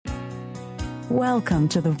Welcome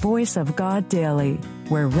to the Voice of God Daily,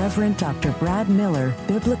 where Reverend Dr. Brad Miller,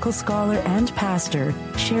 biblical scholar and pastor,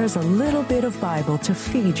 shares a little bit of Bible to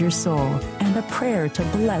feed your soul and a prayer to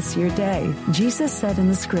bless your day. Jesus said in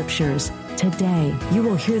the Scriptures, "Today you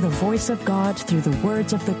will hear the voice of God through the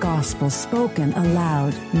words of the gospel spoken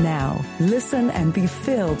aloud." Now, listen and be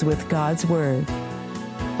filled with God's Word.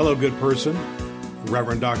 Hello, good person.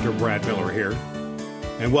 Reverend Dr. Brad Miller here,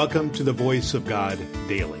 and welcome to the Voice of God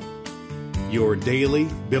Daily, your daily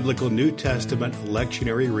biblical New Testament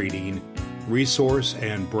lectionary reading, resource,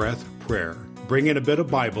 and breath prayer, bringing a bit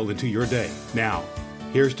of Bible into your day. Now,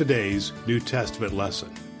 here's today's New Testament lesson.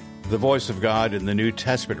 The voice of God in the New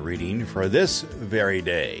Testament reading for this very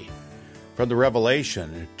day, from the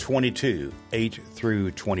Revelation 22, 8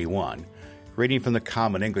 through 21, reading from the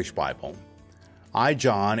Common English Bible. I,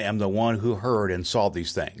 John, am the one who heard and saw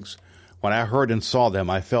these things. When I heard and saw them,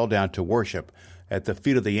 I fell down to worship at the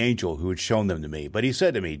feet of the angel who had shown them to me. But he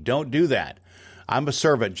said to me, "Don't do that. I'm a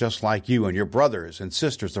servant just like you, and your brothers and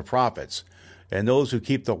sisters the prophets, and those who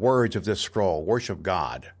keep the words of this scroll worship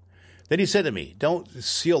God." Then he said to me, "Don't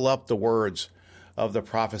seal up the words of the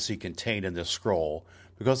prophecy contained in this scroll,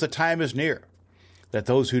 because the time is near. Let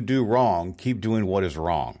those who do wrong keep doing what is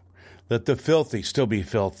wrong. Let the filthy still be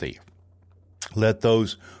filthy. Let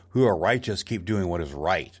those who are righteous keep doing what is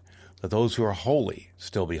right. Let those who are holy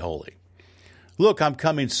still be holy. Look, I'm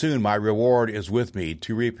coming soon. My reward is with me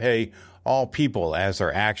to repay all people as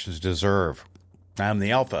their actions deserve. I am the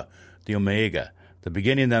Alpha, the Omega, the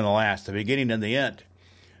beginning and the last, the beginning and the end.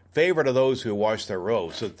 Favored are those who wash their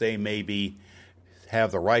robes, so that they may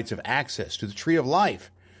have the rights of access to the tree of life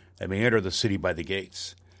and may enter the city by the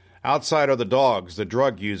gates. Outside are the dogs, the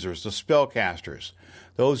drug users, the spellcasters,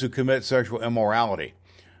 those who commit sexual immorality,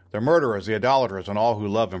 the murderers, the idolaters, and all who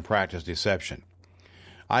love and practice deception.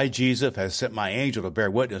 I, Jesus, have sent my angel to bear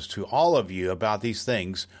witness to all of you about these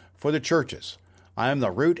things for the churches. I am the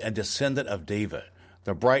root and descendant of David,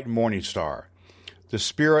 the bright morning star. The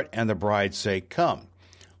Spirit and the bride say, 'Come.'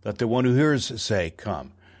 Let the one who hears say,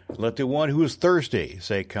 'Come.' Let the one who is thirsty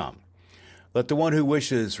say, 'Come.' Let the one who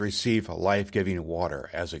wishes receive life-giving water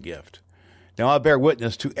as a gift. Now I bear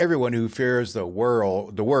witness to everyone who fears the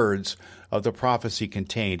words of the prophecy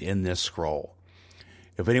contained in this scroll.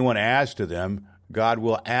 If anyone adds to them, God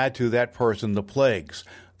will add to that person the plagues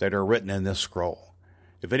that are written in this scroll.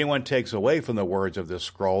 If anyone takes away from the words of this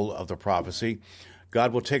scroll of the prophecy,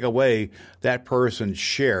 God will take away that person's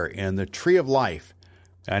share in the tree of life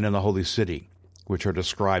and in the holy city, which are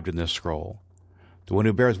described in this scroll. The one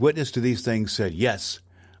who bears witness to these things said, 'Yes,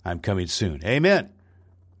 I'm coming soon.' Amen.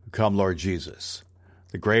 Come, Lord Jesus.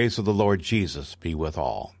 The grace of the Lord Jesus be with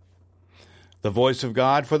all." The voice of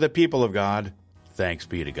God for the people of God. Thanks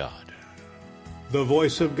be to God. The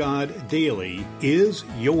Voice of God Daily is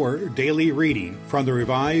your daily reading from the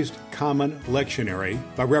Revised Common Lectionary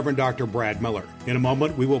by Reverend Dr. Brad Miller. In a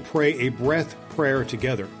moment, we will pray a breath prayer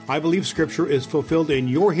together. I believe Scripture is fulfilled in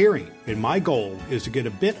your hearing, and my goal is to get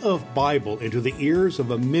a bit of Bible into the ears of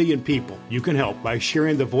 1 million people. You can help by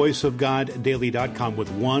sharing the voiceofgoddaily.com with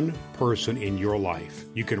one person in your life.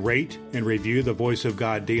 You can rate and review the Voice of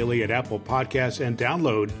God Daily at Apple Podcasts and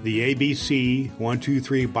download the ABC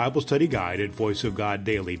 123 Bible Study Guide at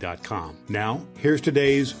voiceofgoddaily.com. Now, here's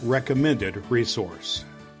today's recommended resource.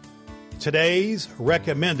 Today's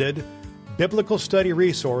recommended biblical study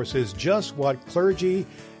resource is just what clergy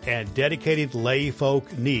and dedicated lay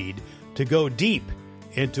folk need to go deep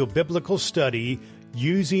into biblical study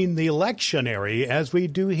using the lectionary as we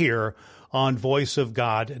do here on Voice of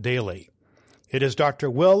God Daily. It is Dr.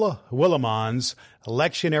 Will Willimon's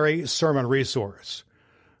lectionary sermon resource.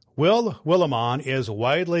 Will Willimon is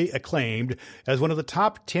widely acclaimed as one of the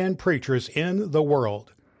top 10 preachers in the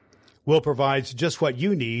world. Will provides just what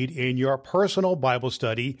you need in your personal Bible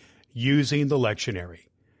study using the lectionary.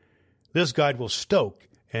 This guide will stoke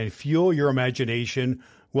and fuel your imagination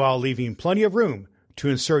while leaving plenty of room to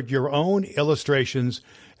insert your own illustrations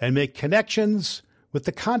and make connections with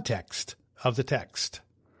the context of the text.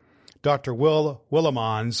 Dr. Will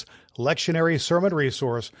Willimon's lectionary sermon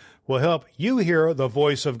resource will help you hear the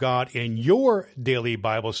voice of God in your daily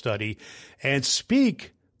Bible study and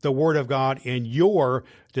speak the Word of God in your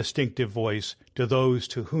distinctive voice to those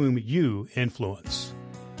to whom you influence.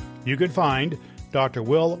 You can find Dr.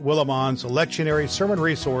 Will Willimon's lectionary sermon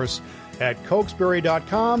resource at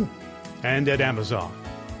Cokesbury.com and at Amazon.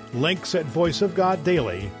 Links at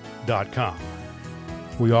voiceofgoddaily.com.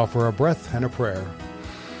 We offer a breath and a prayer.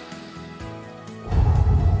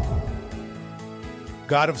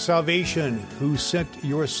 God of salvation, who sent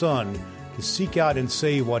your Son to seek out and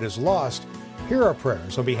save what is lost, hear our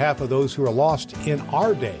prayers on behalf of those who are lost in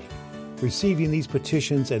our day. receiving these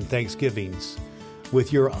petitions and thanksgivings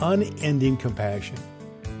with your unending compassion.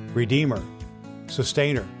 Redeemer,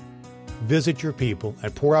 Sustainer, visit your people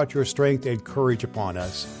and pour out your strength and courage upon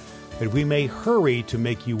us, that we may hurry to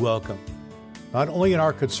make you welcome, not only in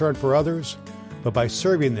our concern for others, but by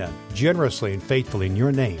serving them generously and faithfully in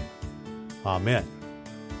your name. Amen.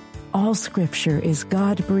 All Scripture is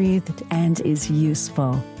God-breathed and is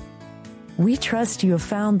useful. We trust you have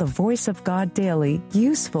found the Voice of God Daily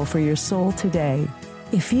useful for your soul today.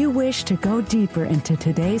 If you wish to go deeper into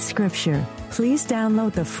today's Scripture, please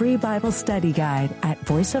download the free Bible study guide at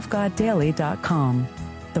voiceofgoddaily.com.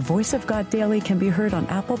 The Voice of God Daily can be heard on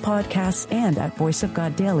Apple Podcasts and at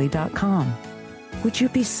voiceofgoddaily.com. Would you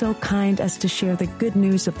be so kind as to share the good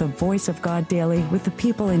news of the Voice of God Daily with the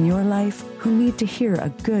people in your life who need to hear a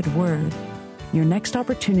good word? Your next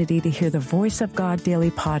opportunity to hear the Voice of God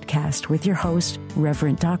Daily podcast with your host,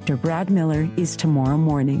 Reverend Dr. Brad Miller, is tomorrow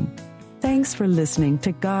morning. Thanks for listening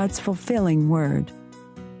to God's fulfilling Word.